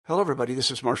Hello, everybody. This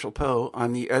is Marshall Poe.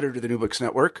 I'm the editor of the New Books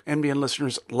Network. NBN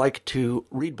listeners like to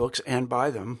read books and buy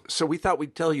them. So we thought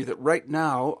we'd tell you that right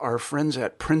now, our friends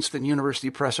at Princeton University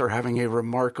Press are having a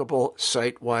remarkable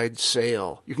site-wide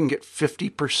sale. You can get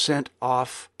 50%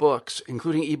 off books,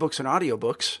 including ebooks and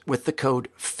audiobooks, with the code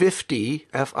 50,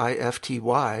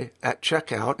 F-I-F-T-Y, at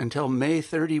checkout until May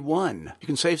 31. You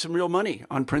can save some real money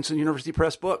on Princeton University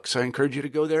Press books. I encourage you to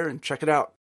go there and check it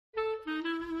out.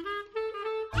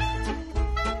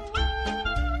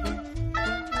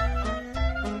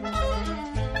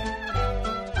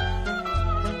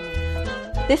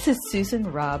 This is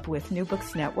Susan Robb with New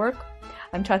Books Network.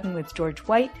 I'm talking with George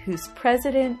White, who's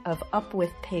president of Up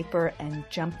With Paper and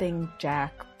Jumping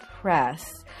Jack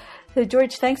Press. So,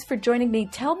 George, thanks for joining me.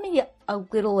 Tell me a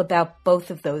little about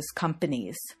both of those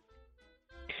companies.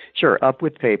 Sure. Up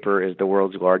With Paper is the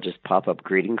world's largest pop-up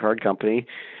greeting card company.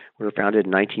 We were founded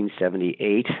in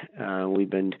 1978. We've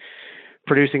been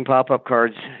producing pop-up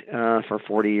cards for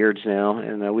 40 years now,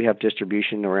 and we have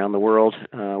distribution around the world.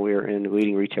 We are in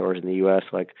leading retailers in the U.S.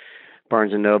 like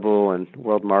Barnes & Noble and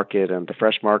World Market and the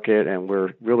Fresh Market, and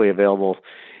we're really available.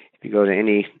 If you go to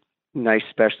any nice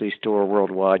specialty store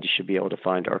worldwide, you should be able to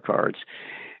find our cards.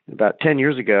 About 10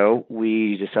 years ago,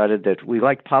 we decided that we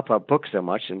liked pop-up books so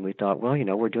much, and we thought, well,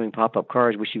 we're doing pop-up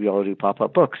cards, we should be able to do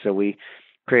pop-up books. So we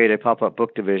created a pop-up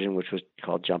book division, which was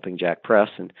called Jumping Jack Press.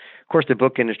 And, of course, the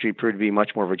book industry proved to be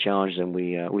much more of a challenge than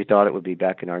we thought it would be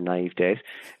back in our naive days.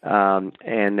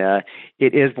 It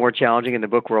is more challenging in the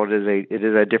book world. It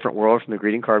is a different world from the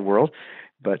greeting card world.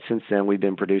 But since then, we've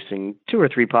been producing 2 or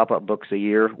 3 pop-up books a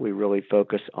year. We really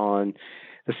focus on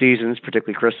the seasons,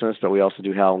 particularly Christmas, but we also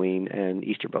do Halloween and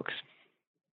Easter books.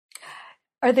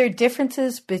 Are there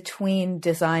differences between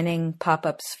designing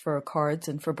pop-ups for cards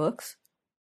and for books?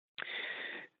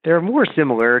 There are more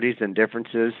similarities than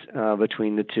differences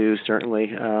between the two, certainly,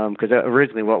 because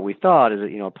originally what we thought is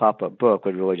that, a pop-up book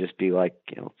would really just be like,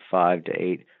 5 to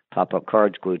 8 pop-up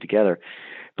cards glued together.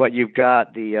 But you've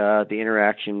got the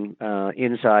interaction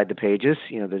inside the pages,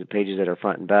 the pages that are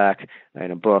front and back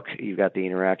in a book. You've got the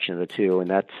interaction of the two,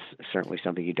 and that's certainly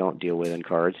something you don't deal with in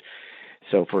cards.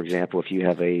 So, for example, if you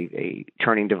have a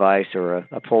turning device or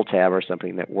a pull tab or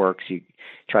something that works, you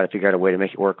try to figure out a way to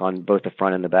make it work on both the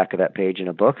front and the back of that page in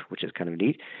a book, which is kind of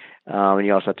neat. And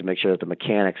you also have to make sure that the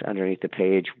mechanics underneath the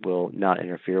page will not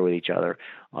interfere with each other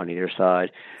on either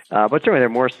side. But certainly there are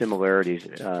more similarities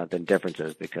than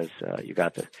differences because you've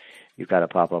got a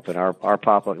pop-up. And our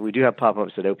pop-up, we do have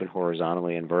pop-ups that open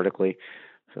horizontally and vertically,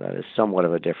 so that is somewhat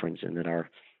of a difference. And then our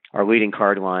leading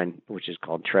card line, which is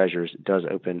called Treasures, does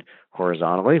open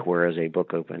horizontally, whereas a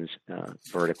book opens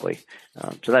vertically.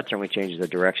 So that certainly changes the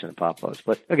direction of the pop-ups.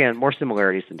 But again, more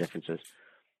similarities than differences.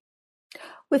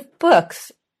 With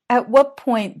books, at what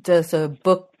point does a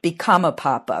book become a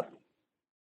pop-up?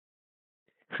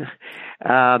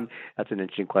 That's an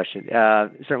interesting question.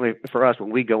 Certainly for us, when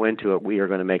we go into it, we are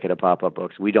going to make it a pop-up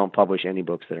book. We don't publish any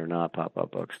books that are not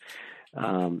pop-up books.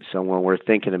 So when we're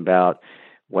thinking about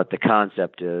what the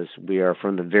concept is, we are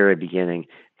from the very beginning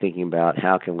thinking about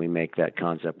how can we make that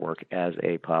concept work as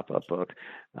a pop-up book.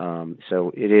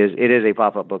 So it is a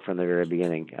pop-up book from the very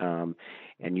beginning.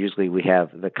 And usually we have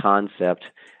the concept,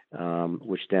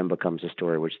 which then becomes a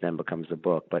story, which then becomes a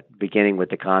book. But beginning with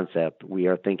the concept, we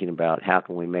are thinking about how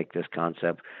can we make this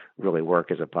concept really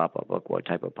work as a pop-up book? What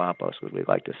type of pop-ups would we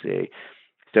like to see?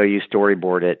 So you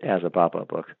storyboard it as a pop-up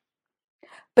book.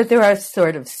 But there are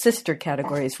sort of sister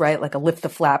categories, right? Like a Lift the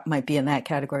Flap might be in that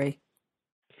category.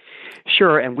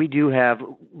 Sure, and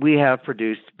we have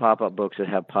produced pop-up books that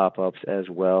have pop-ups as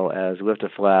well as Lift a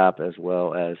Flap, as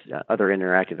well as other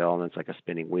interactive elements like a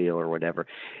spinning wheel or whatever.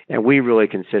 And we really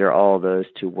consider all of those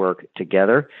to work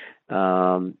together.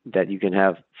 That you can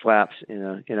have flaps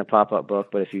in a pop-up book,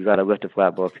 but if you've got a Lift a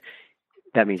Flap book,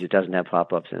 that means it doesn't have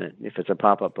pop-ups in it. If it's a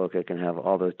pop-up book, it can have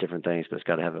all those different things, but it's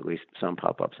got to have at least some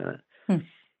pop-ups in it.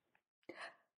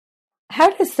 How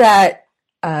does that,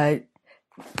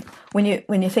 when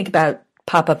you think about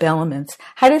pop-up elements,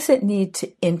 how does it need to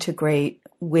integrate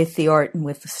with the art and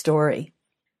with the story?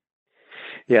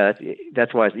 Yeah,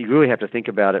 that's why you really have to think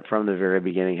about it from the very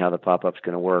beginning, how the pop-up's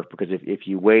going to work, because if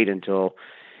you wait until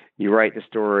you write the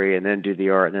story and then do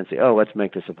the art and then say, oh, let's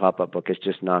make this a pop-up book, it's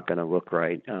just not going to look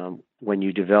right. When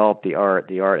you develop the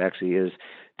art actually is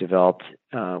developed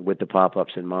with the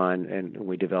pop-ups in mind, and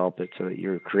we develop it so that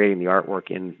you're creating the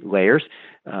artwork in layers,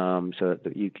 so that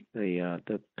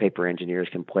the paper engineers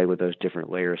can play with those different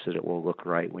layers so that it will look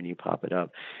right when you pop it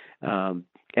up. And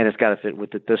it's got to fit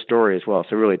with the story as well.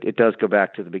 So really, it does go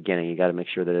back to the beginning. You got to make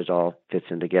sure that it all fits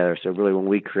in together. So really, when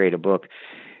we create a book,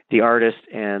 the artist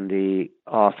and the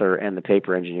author and the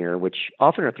paper engineer, which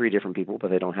often are three different people, but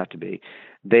they don't have to be,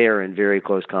 they are in very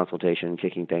close consultation,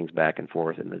 kicking things back and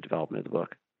forth in the development of the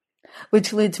book.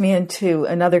 Which leads me into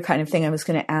another kind of thing I was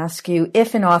going to ask you.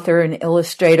 If an author, an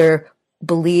illustrator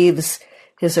believes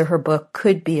his or her book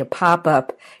could be a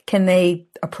pop-up, can they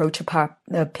approach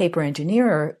a paper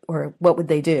engineer, or what would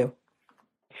they do?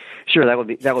 Sure,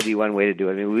 that would be one way to do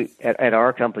it. I mean, at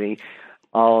our company,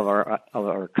 all of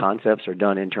our concepts are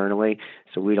done internally,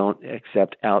 so we don't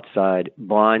accept outside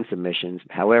blind submissions.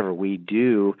 However, we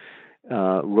do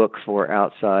look for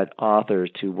outside authors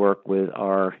to work with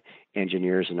our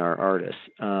engineers and our artists.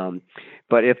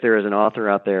 But if there is an author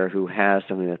out there who has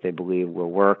something that they believe will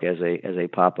work as a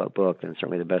pop-up book, then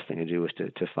certainly the best thing to do is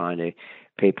to find a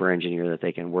paper engineer that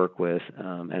they can work with,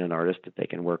 and an artist that they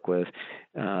can work with,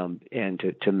 and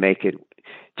to make it,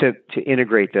 to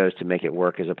integrate those to make it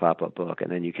work as a pop-up book.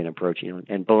 And then you can approach,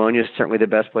 and Bologna is certainly the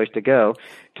best place to go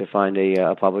to find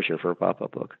a publisher for a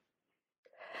pop-up book.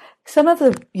 Some of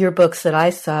your books that I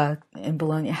saw in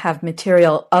Bologna have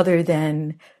material other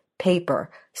than paper.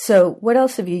 So what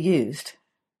else have you used?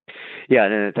 Yeah,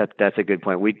 and that's a good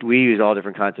point. We use all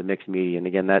different kinds of mixed media, and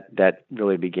again, that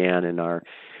really began in our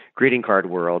greeting card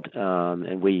world,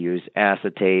 and we use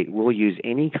acetate. We'll use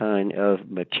any kind of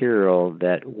material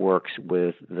that works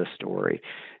with the story.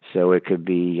 So it could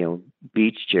be,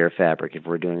 beach chair fabric if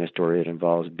we're doing a story that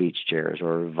involves beach chairs,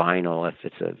 or vinyl if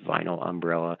it's a vinyl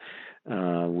umbrella.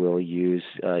 We'll use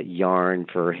yarn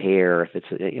for hair if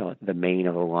it's the mane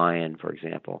of a lion, for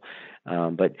example.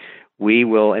 But we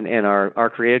will, and our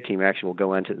creative team actually will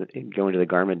go into the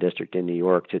garment district in New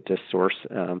York to source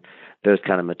those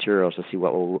kind of materials to see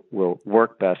what will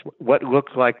work best, what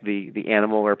looks like the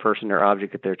animal or person or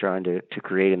object that they're trying to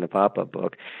create in the pop-up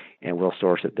book, and we'll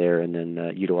source it there and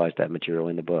then utilize that material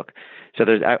in the book. So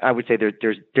I would say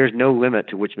there's no limit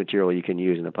to which material you can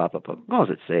use in the pop-up book, as long as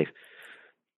it's safe.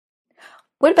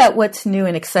 What about what's new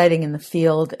and exciting in the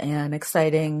field, and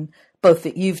exciting both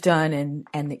that you've done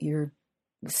and that you're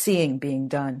seeing being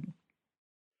done?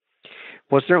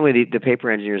 Well, certainly the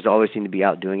paper engineers always seem to be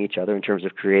outdoing each other in terms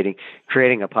of creating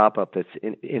a pop-up that's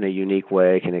in a unique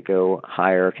way. Can it go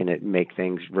higher? Can it make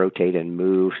things rotate and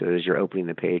move? So as you're opening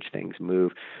the page, things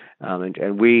move.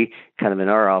 And we kind of in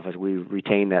our office, we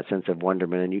retain that sense of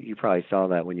wonderment. And you probably saw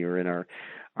that when you were in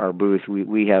our booth.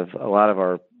 We have a lot of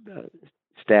our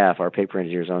staff, our paper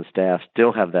engineers on staff,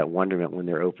 still have that wonderment when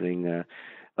they're opening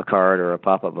a card or a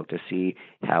pop-up book to see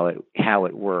how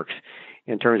it works.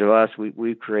 In terms of us,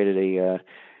 we've created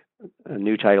a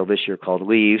new title this year called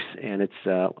Leaves, and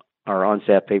it's our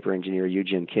on-staff paper engineer,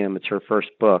 Yujin Kim. It's her first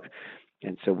book,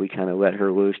 and so we kind of let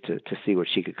her loose to see what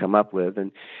she could come up with.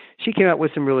 And she came up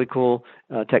with some really cool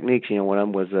techniques. One of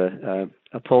them was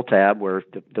a pull tab where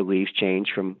the leaves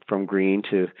change from green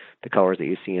to the colors that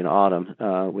you see in autumn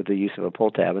with the use of a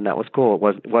pull tab, and that was cool.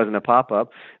 It wasn't a pop-up,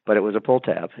 but it was a pull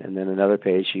tab. And then another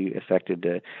page, she affected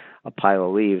a pile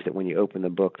of leaves that when you open the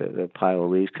book, the pile of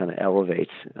leaves kind of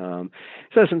elevates.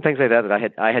 So some things like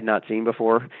that I had not seen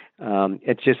before.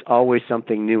 It's just always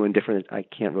something new and different. I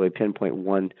can't really pinpoint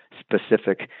one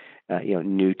specific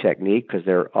new technique, because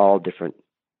they're all different.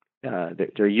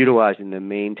 They're utilizing the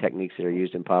main techniques that are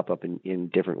used in pop-up in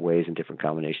different ways and different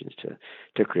combinations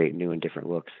to create new and different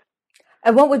looks.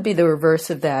 And what would be the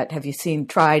reverse of that? Have you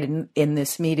tried in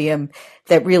this medium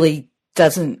that really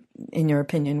doesn't, in your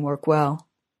opinion, work well?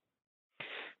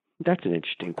 That's an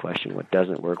interesting question. What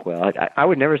doesn't work well? I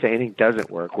would never say anything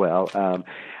doesn't work well.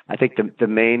 I think the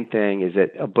main thing is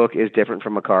that a book is different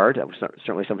from a card. That was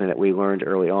certainly something that we learned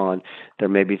early on. There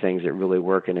may be things that really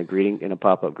work in a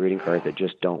pop-up greeting card that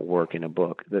just don't work in a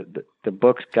book. The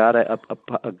book's got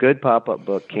a good pop-up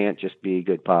book can't just be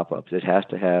good pop-ups. It has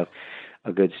to have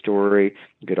a good story,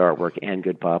 good artwork, and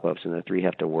good pop-ups, and the three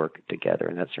have to work together.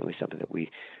 And that's certainly something that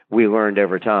we learned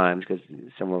over time, because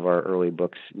some of our early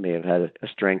books may have had a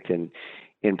strength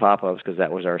in pop-ups because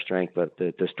that was our strength, but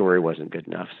the story wasn't good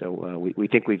enough. So we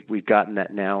think we've gotten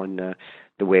that now in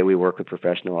the way we work with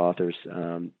professional authors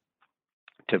to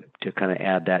kind of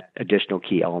add that additional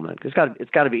key element. It's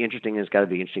got to be interesting, and it's got to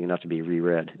be interesting enough to be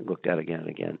reread and looked at again and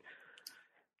again.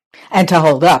 And to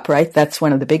hold up, right? That's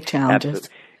one of the big challenges.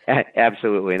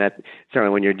 Absolutely, and that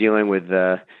certainly when you're dealing with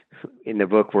in the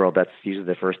book world, that's usually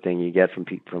the first thing you get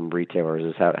from retailers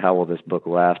is how will this book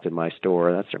last in my store?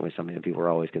 And that's certainly something that people are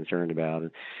always concerned about.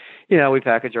 And we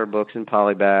package our books in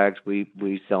poly bags.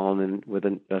 We sell them with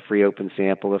a free open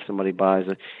sample if somebody buys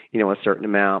a certain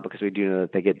amount, because we do know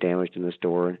that they get damaged in the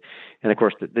store. And of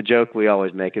course, the joke we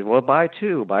always make is, well, buy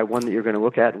two, buy one that you're going to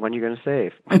look at and one you're going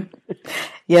to save.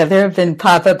 Yeah, there have been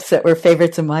pop-ups that were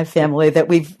favorites in my family that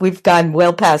we've gone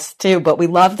well past too, but we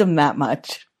loved them that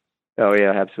much. Oh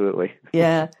yeah, absolutely.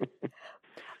 Yeah.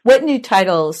 What new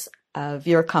titles of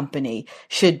your company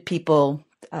should people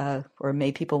or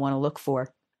may people want to look for?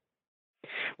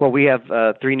 Well, we have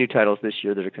 3 new titles this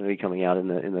year that are going to be coming out in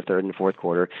the third and fourth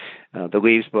quarter. The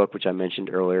Leaves book, which I mentioned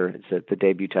earlier, it's the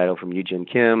debut title from Yoo-Jin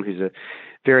Kim, who's a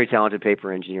very talented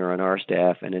paper engineer on our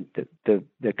staff, and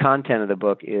the content of the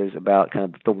book is about kind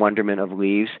of the wonderment of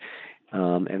leaves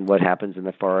and what happens in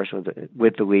the forest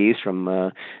with the leaves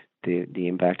from the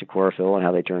impact of chlorophyll and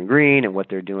how they turn green and what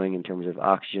they're doing in terms of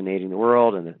oxygenating the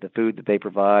world and the food that they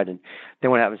provide, and then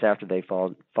what happens after they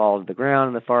fall to the ground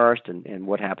in the forest and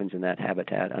what happens in that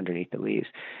habitat underneath the leaves.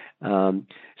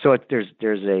 So there's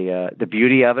the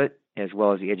beauty of it as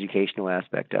well as the educational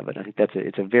aspect of it. I think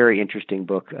it's a very interesting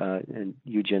book, and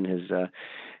Yoo-Jin has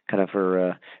kind of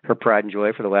her pride and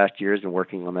joy for the last year has been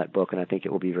working on that book, and I think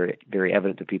it will be very, very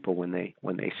evident to people when they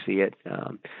see it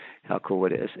how cool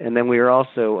it is. And then we are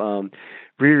also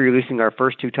re-releasing our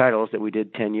first 2 titles that we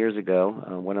did 10 years ago.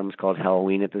 One of them is called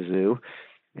Halloween at the Zoo,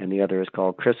 and the other is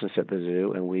called Christmas at the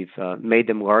Zoo, and we've made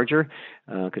them larger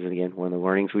because, again, one of the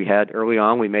learnings we had early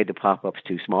on, we made the pop-ups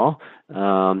too small.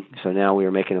 So now we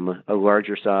are making them a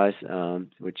larger size,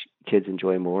 which kids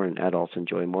enjoy more and adults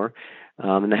enjoy more.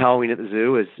 And the Halloween at the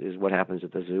Zoo is what happens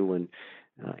at the zoo when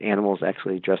animals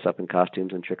actually dress up in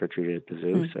costumes and trick-or-treat at the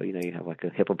zoo. So, you have like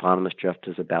a hippopotamus dressed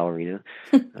as a ballerina,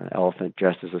 elephant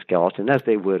dressed as a skeleton, as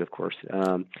they would, of course.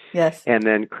 Yes. And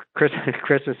then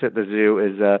Christmas at the Zoo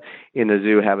is in the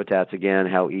zoo habitats, again,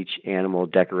 how each animal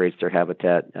decorates their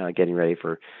habitat, getting ready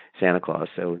for Santa Claus.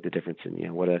 So the difference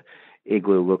in, what a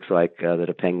igloo looks like that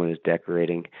a penguin is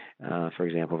decorating, for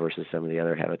example, versus some of the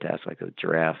other habitats like a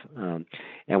giraffe.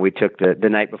 And we took the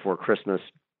Night Before Christmas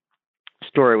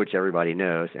story, which everybody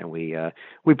knows, and we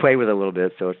played with it a little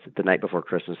bit. So it's the night before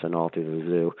Christmas and all through the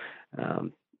zoo.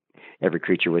 Every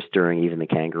creature was stirring, even the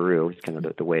kangaroo. It's kind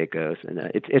of the way it goes. And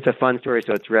it's a fun story,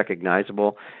 so it's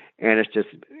recognizable. And it's just,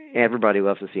 everybody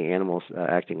loves to see animals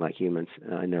acting like humans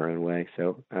in their own way.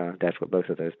 So that's what both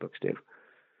of those books do.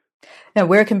 Now,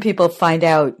 where can people find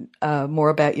out more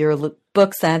about your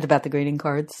books and about the greeting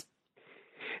cards?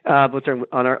 Books are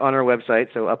on our website,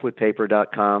 so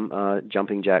upwithpaper.com,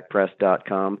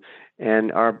 jumpingjackpress.com,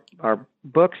 and our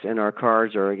books and our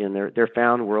cards are, again, they're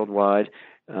found worldwide.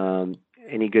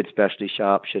 Any good specialty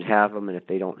shop should have them, and if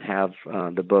they don't have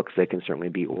the books, they can certainly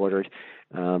be ordered.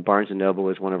 Barnes & Noble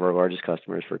is one of our largest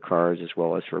customers for cards as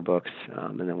well as for books,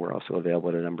 and then we're also available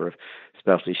at a number of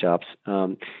specialty shops.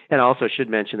 And I also should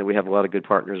mention that we have a lot of good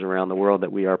partners around the world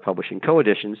that we are publishing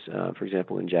co-editions, for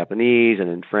example, in Japanese and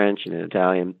in French and in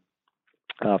Italian,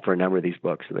 for a number of these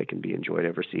books, so they can be enjoyed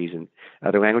overseas in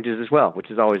other languages as well,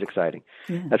 which is always exciting.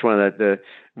 Yeah. That's one of the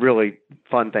really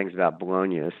fun things about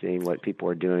Bologna, is seeing what people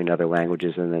are doing in other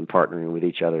languages and then partnering with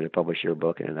each other to publish your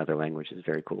book in another language is a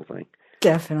very cool thing.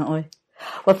 Definitely.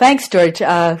 Well, thanks, George.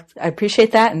 I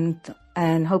appreciate that,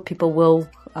 and hope people will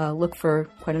look for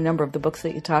quite a number of the books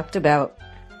that you talked about.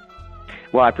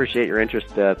 Well, I appreciate your interest.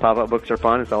 Pop-up books are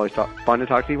fun. It's always fun to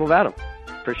talk to people about them.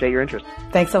 Appreciate your interest.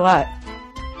 Thanks a lot.